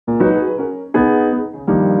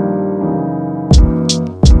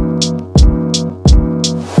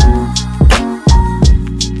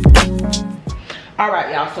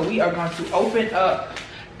y'all. So we are going to open up.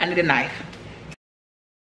 I need a knife.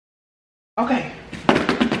 Okay.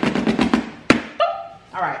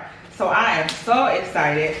 All right. So I am so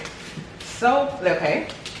excited. So, okay.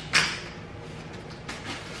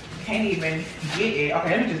 Can't even get it.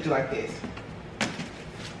 Okay, let me just do like this.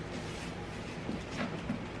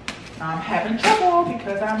 I'm having trouble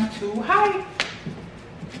because I'm too high.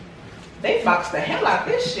 They boxed the hell out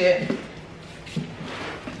of this shit.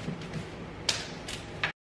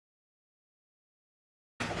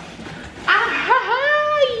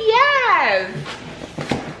 Yes.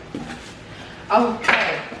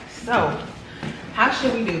 Okay, so how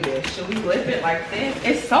should we do this? Should we flip it like this?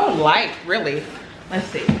 It's so light, really. Let's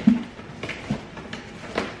see.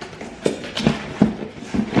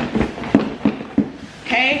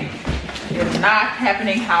 Okay, it's not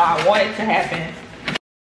happening how I want it to happen.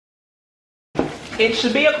 It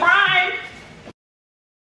should be a crime.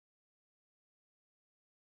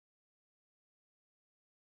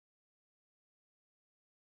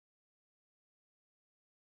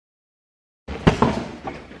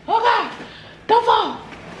 Oh God, don't fall.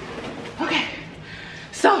 Okay,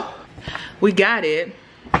 so we got it,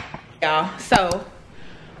 y'all. So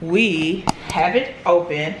we have it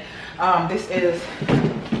open. This is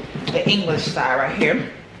the English side right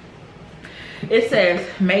here. It says,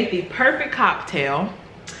 made the perfect cocktail.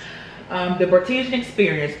 The Bartesian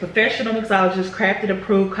experience. Professional mixologists crafted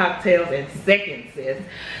approved cocktails in seconds, sis.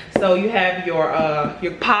 So you have your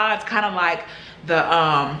pods, kind of like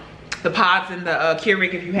the pods in the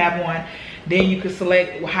Keurig if you have one. Then you can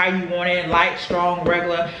select how you want it, light, strong,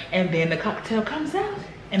 regular, and then the cocktail comes out.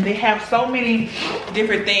 And they have so many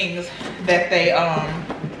different things that they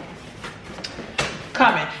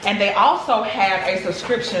coming, and they also have a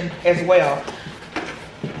subscription as well.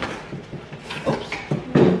 Oops.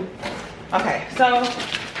 Okay, so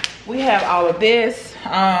we have all of this.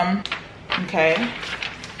 Okay,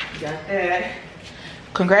 got that.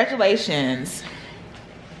 Congratulations,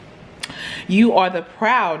 you are the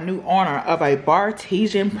proud new owner of a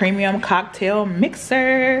Bartesian premium cocktail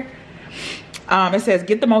mixer. It says,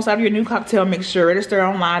 get the most out of your new cocktail mixture. Register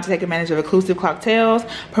online to take advantage of exclusive cocktails,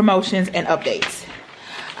 promotions, and updates.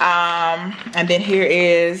 And then here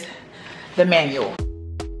is the manual.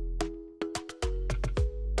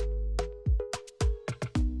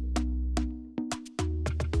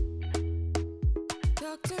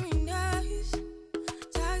 Talk to me nice,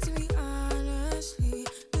 talk to me honestly.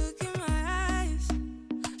 Look in my eyes,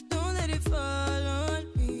 don't let it fall on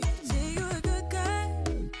me. Say you're a good guy,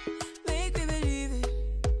 make me believe it.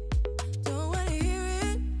 Don't wanna hear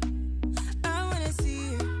it, I wanna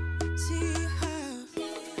see it. See how.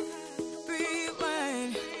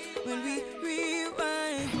 Rewind, when we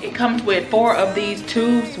rewind. It comes with 4 of these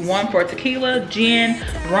tubes, one for tequila, gin,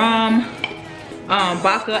 rum,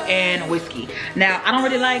 vodka, and whiskey. Now, I don't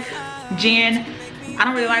really like gin. I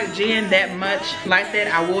don't really like gin that much like that.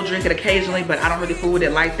 I will drink it occasionally, but I don't really fool with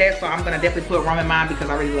it like that. So I'm gonna definitely put rum in mine because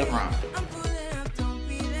I really love rum.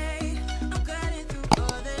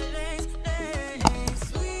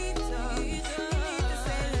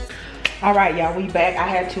 All right, y'all, we back. I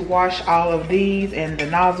had to wash all of these and the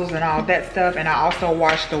nozzles and all that stuff, and I also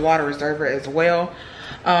washed the water reservoir as well.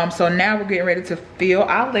 So now we're getting ready to fill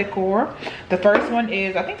our liquor. The first one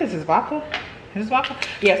is, I think this is vodka. Is this vodka?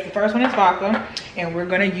 Yes, the first one is vodka, and we're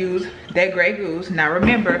gonna use that Grey Goose. Now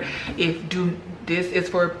remember, this is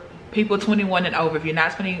for people 21 and over. If you're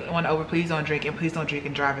not 21 and over, please don't drink, and please don't drink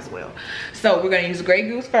and drive as well. So we're gonna use Grey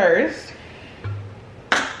Goose first,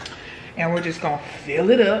 and we're just gonna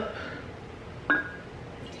fill it up.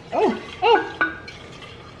 Oh.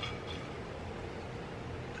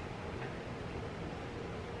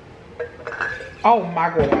 Oh my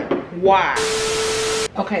God, why?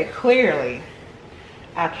 Okay, clearly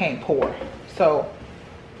I can't pour. So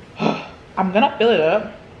I'm gonna fill it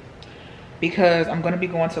up because I'm gonna be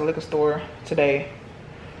going to the liquor store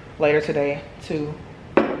later today to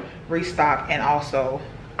restock and also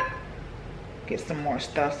get some more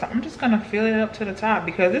stuff. So I'm just gonna fill it up to the top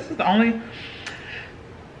because this is the only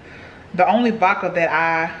vodka that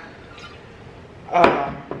I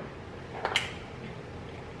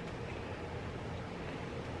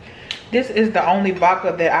this is the only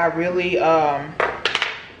vodka that I really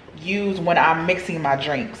use when I'm mixing my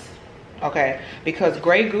drinks. Okay, because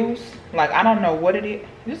Grey Goose, like, I don't know what it is.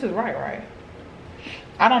 This is right?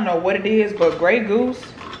 I don't know what it is, but Grey Goose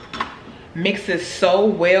mixes so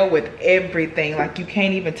well with everything, like you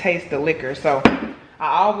can't even taste the liquor. So I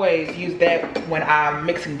always use that when I'm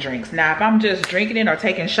mixing drinks. Now, if I'm just drinking it or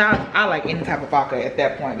taking shots, I like any type of vodka at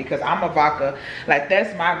that point because I'm a vodka, like,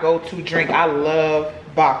 that's my go-to drink. I love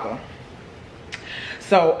vodka.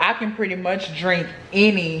 So I can pretty much drink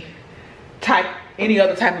any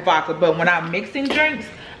other type of vodka, but when I'm mixing drinks,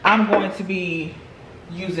 I'm going to be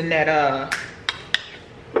using that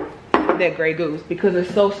Grey Goose because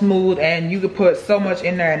it's so smooth and you could put so much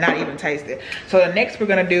in there and not even taste it. So the next we're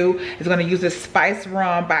gonna do is gonna use this Spice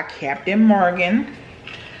Rum by Captain Morgan.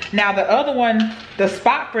 Now the other one, the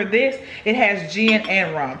spot for this, it has gin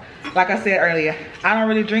and rum. Like I said earlier, I don't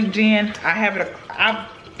really drink gin. I've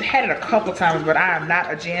had it a couple times, but I am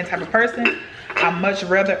not a gin type of person. I much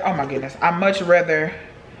rather, oh my goodness, I much rather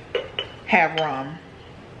have rum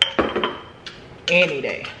any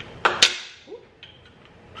day.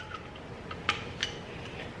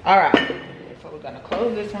 All right, so we're gonna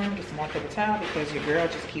close this one, get some more paper towel because your girl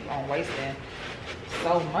just keep on wasting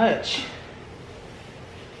so much.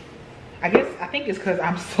 I think it's because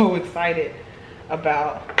I'm so excited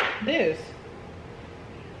about this.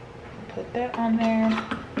 Put that on there.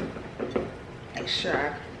 Make sure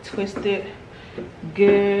I twist it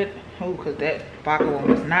good. Oh, because that vodka one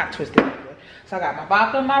was not twisted good. So I got my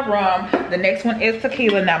vodka, my rum. The next one is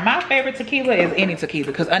tequila. Now my favorite tequila is any tequila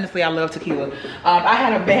because honestly I love tequila. I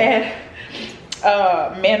had a bad,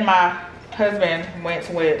 me and my husband went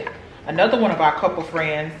with another one of our couple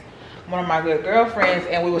friends, one of my good girlfriends,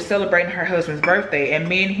 and we were celebrating her husband's birthday, and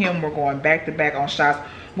me and him were going back to back on shots.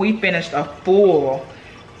 We finished a full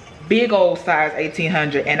big old size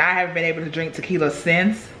 1800 and I haven't been able to drink tequila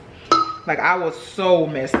since. Like I was so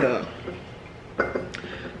messed up.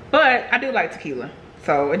 But I do like tequila,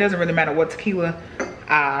 so it doesn't really matter what tequila.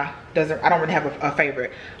 I don't really have a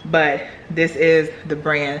favorite, but this is the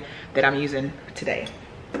brand that I'm using today,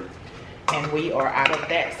 and we are out of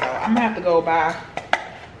that. So I'm gonna have to go buy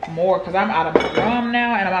more because I'm out of my rum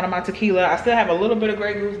now and I'm out of my tequila. I still have a little bit of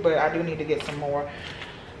Grey Goose, but I do need to get some more.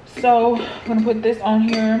 So I'm gonna put this on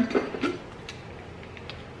here.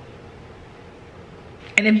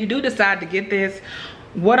 And if you do decide to get this,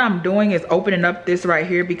 what I'm doing is opening up this right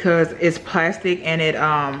here because it's plastic and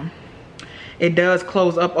it does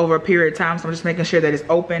close up over a period of time. So I'm just making sure that it's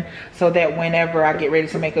open so that whenever I get ready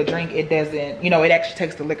to make a drink, it doesn't, you know, it actually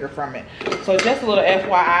takes the liquor from it. So just a little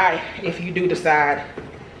FYI if you do decide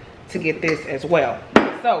to get this as well.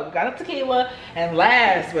 So we got a tequila, and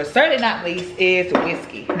last but certainly not least is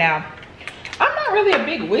whiskey. Now, I'm not really a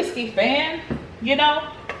big whiskey fan, you know,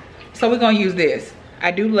 so we're gonna use this.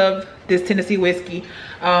 I do love this Tennessee whiskey.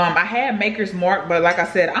 I had Maker's Mark, but like I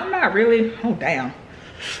said, I'm not really, oh damn.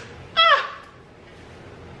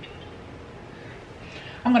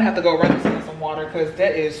 I'm gonna have to go run this in some water because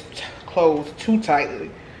that is closed too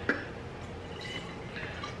tightly.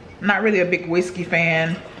 Not really a big whiskey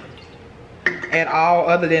fan at all,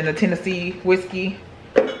 other than the Tennessee whiskey.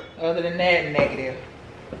 Other than that, negative.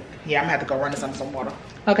 Yeah, I'm gonna have to go run this under some water.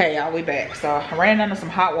 Okay, y'all, we back. So I ran under some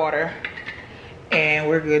hot water and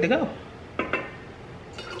we're good to go.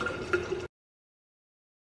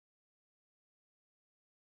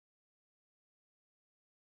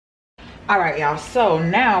 All right, y'all, so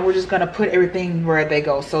now we're just gonna put everything where they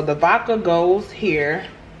go. So the vodka goes here.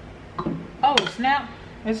 Oh snap,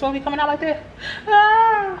 it's supposed to be coming out like that.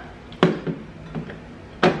 Ah.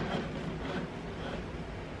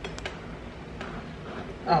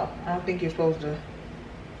 Oh, I don't think you're supposed to.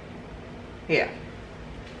 Yeah,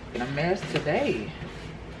 a mess today.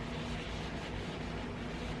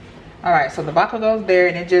 All right, so the vodka goes there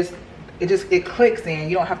and it clicks in.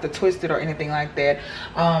 You don't have to twist it or anything like that.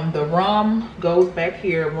 The rum goes back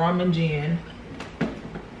here, rum and gin.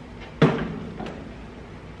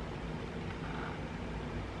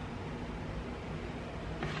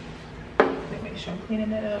 Let me make sure I'm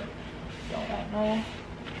cleaning that up. Don't want no.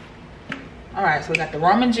 All right, so we got the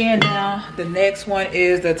rum and gin now. The next one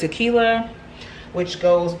is the tequila, which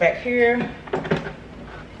goes back here.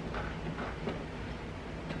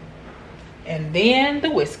 And then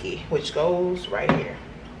the whiskey, which goes right here.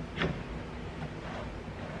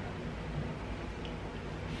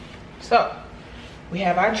 So we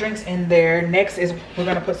have our drinks in there. Next is we're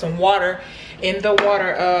gonna put some water in the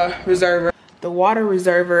water reserver. The water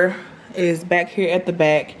reserver is back here at the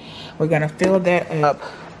back. We're gonna fill that up.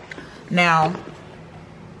 Now,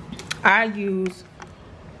 I use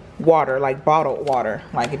water, like bottled water.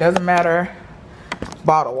 Like it doesn't matter,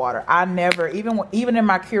 bottled water. I never, even in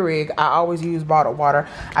my Keurig, I always use bottled water.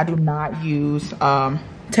 I do not use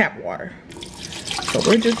tap water. So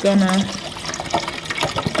we're just gonna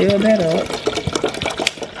fill that up.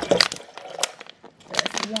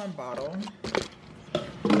 That's one bottle.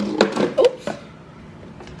 Oops.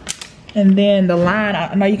 And then the line,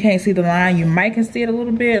 I know you can't see the line. You might can see it a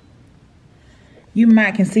little bit. You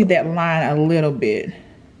might can see that line a little bit.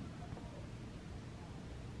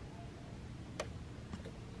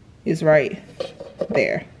 is right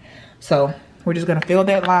there. So we're just gonna fill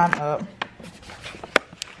that line up.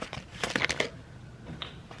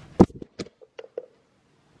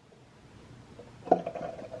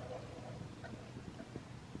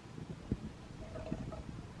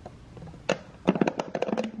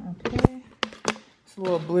 Okay, it's a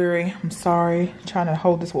little blurry, I'm sorry. I'm trying to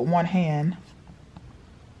hold this with one hand.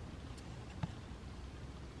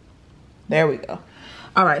 There we go.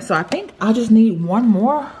 All right, so I think I just need one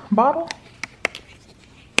more bottle.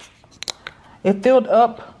 It filled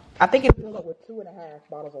up, I think it filled up with 2.5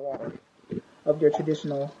 bottles of water of your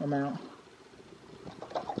traditional amount.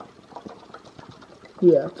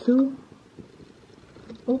 Yeah,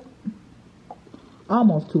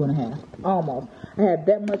 almost 2.5, almost. I had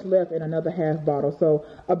that much left in another half bottle, so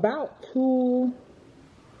about 2,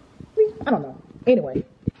 I don't know. Anyway,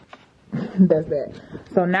 that's that.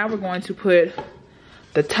 So now we're going to put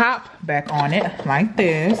the top back on it like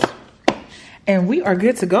this. And we are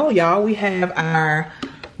good to go, y'all. We have our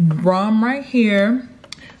rum right here.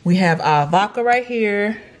 We have our vodka right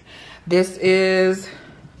here. This is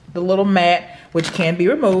the little mat, which can be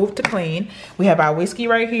removed to clean. We have our whiskey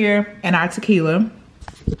right here and our tequila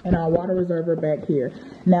and our water reservoir back here.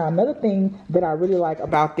 Now, another thing that I really like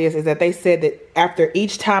about this is that they said that after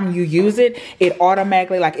each time you use it, it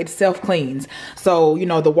automatically, like, it self-cleans. So, you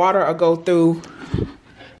know, the water will go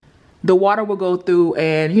through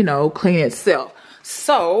and, you know, clean itself.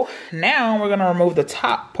 So now we're gonna remove the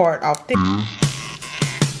top part off this.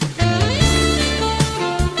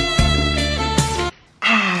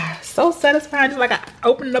 So satisfying, just like I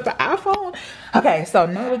opened up an iPhone. Okay, so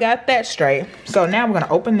now we got that straight. So now we're gonna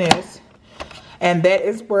open this, and that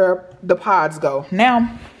is where the pods go.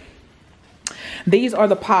 Now, these are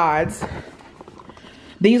the pods.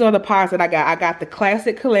 These are the pods that I got. I got the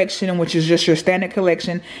classic collection, which is just your standard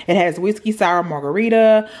collection. It has whiskey sour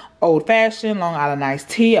margarita, old fashioned, Long Island iced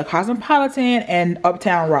tea, a cosmopolitan, and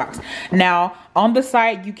Uptown Rocks. Now, on the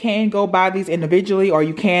site, you can go buy these individually, or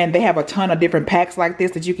you can. They have a ton of different packs like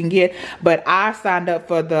this that you can get. But I signed up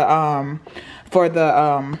for the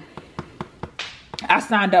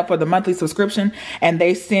monthly subscription, and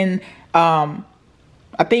they send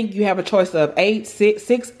I think you have a choice of 8,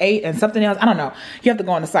 6, 8, and something else. I don't know. You have to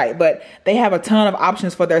go on the site, but they have a ton of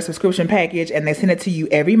options for their subscription package, and they send it to you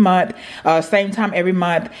every month, same time every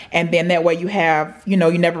month. And then that way you have, you know,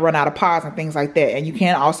 you never run out of pods and things like that. And you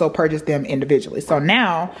can also purchase them individually. So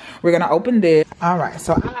now we're going to open this. All right.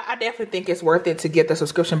 So I definitely think it's worth it to get the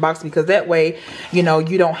subscription box, because that way, you know,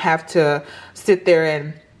 you don't have to sit there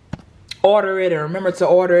and order it and remember to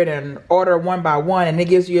order it and order one by one. And it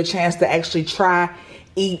gives you a chance to actually try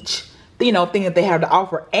each, you know, thing that they have to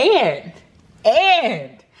offer. And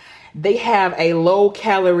they have a low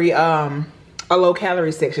calorie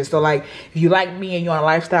section. So like, if you like me and you're on a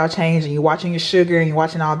lifestyle change and you're watching your sugar and you're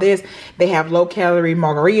watching all this, they have low calorie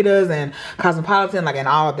margaritas and cosmopolitan, like, and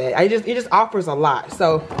all of that. It just offers a lot.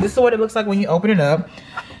 So this is what it looks like when you open it up.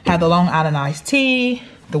 Have the Long Island iced tea,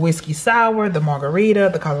 the whiskey sour, the margarita,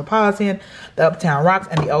 the cosmopolitan, the Uptown Rocks,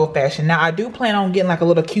 and the old fashioned. Now I do plan on getting like a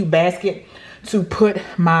little cute basket to put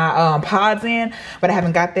my pods in, but I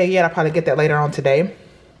haven't got that yet. I'll probably get that later on today.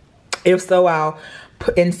 If so, I'll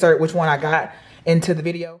insert which one I got into the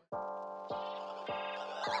video.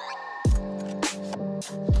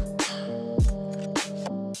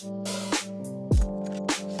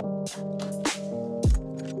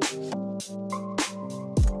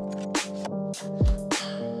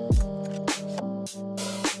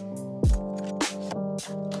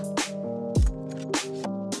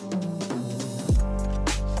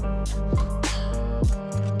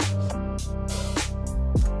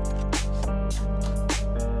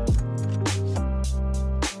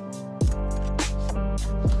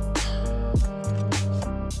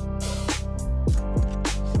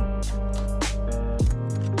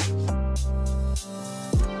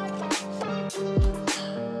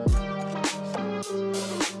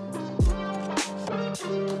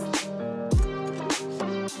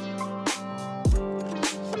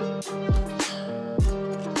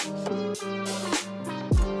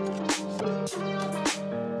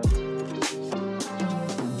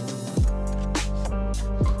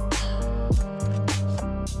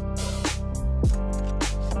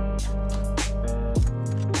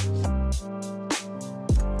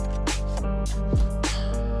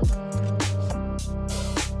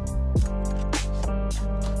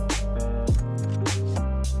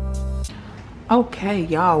 Okay,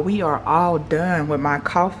 y'all, we are all done with my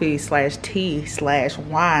coffee slash tea slash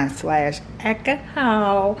wine slash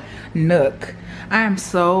alcohol nook. I am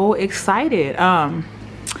so excited.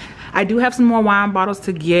 I do have some more wine bottles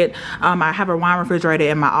to get. I have a wine refrigerator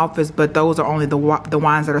in my office, but those are only the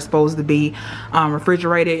wines that are supposed to be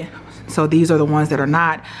refrigerated. So these are the ones that are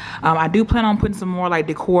not. I do plan on putting some more like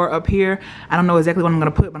decor up here. I don't know exactly what I'm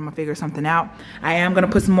gonna put, but I'm gonna figure something out. I am gonna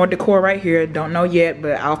put some more decor right here. Don't know yet,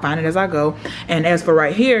 but I'll find it as I go. And as for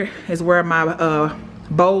right here is where my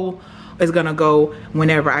bowl is gonna go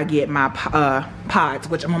whenever I get my pods,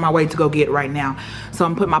 which I'm on my way to go get right now. So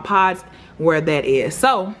I'm putting my pods where that is.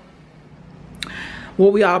 So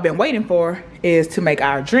what we all been waiting for is to make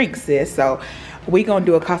our drinks, sis. So we gonna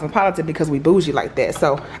do a Cosmopolitan because we bougie like that.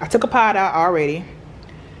 So I took a pod out already,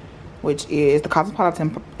 which is the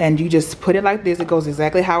Cosmopolitan, and you just put it like this. It goes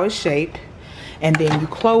exactly how it's shaped, and then you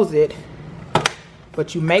close it,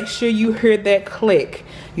 but you make sure you hear that click.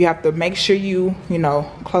 You have to make sure you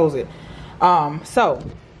know, close it. So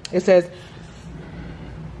it says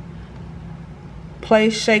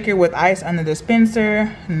place shaker with ice under the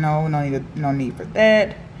dispenser. No need for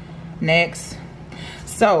that. Next.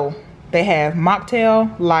 So they have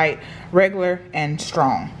mocktail, light, regular, and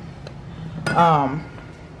strong.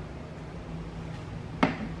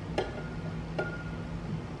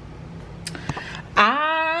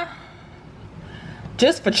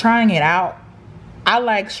 Just for trying it out, I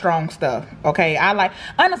like strong stuff, okay?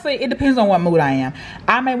 Honestly, it depends on what mood I am.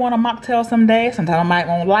 I may want a mocktail some days. Sometimes I might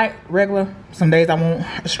want light, regular. Some days I want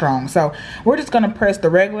strong. So we're just gonna press the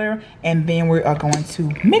regular, and then we are going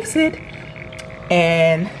to mix it.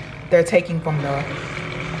 And they're taking from the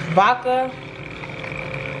vodka,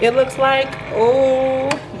 it looks like. Oh,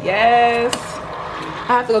 yes.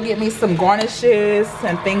 I have to go get me some garnishes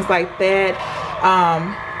and things like that.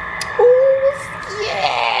 Oh,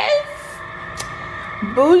 yes.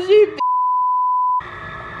 Bougie.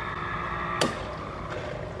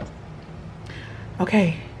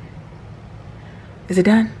 Okay. Is it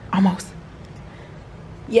done? Almost.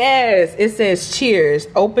 Yes, it says cheers.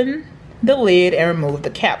 Open the lid and remove the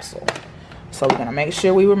capsule. So we're gonna make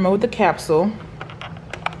sure we remove the capsule.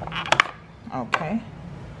 Okay.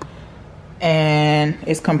 And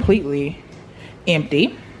it's completely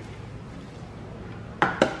empty.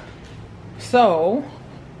 So,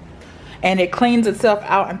 and it cleans itself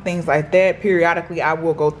out and things like that. Periodically I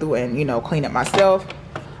will go through and, you know, clean it myself.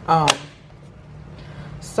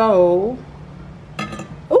 So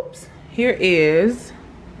oops, here is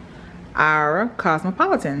our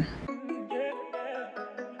Cosmopolitan.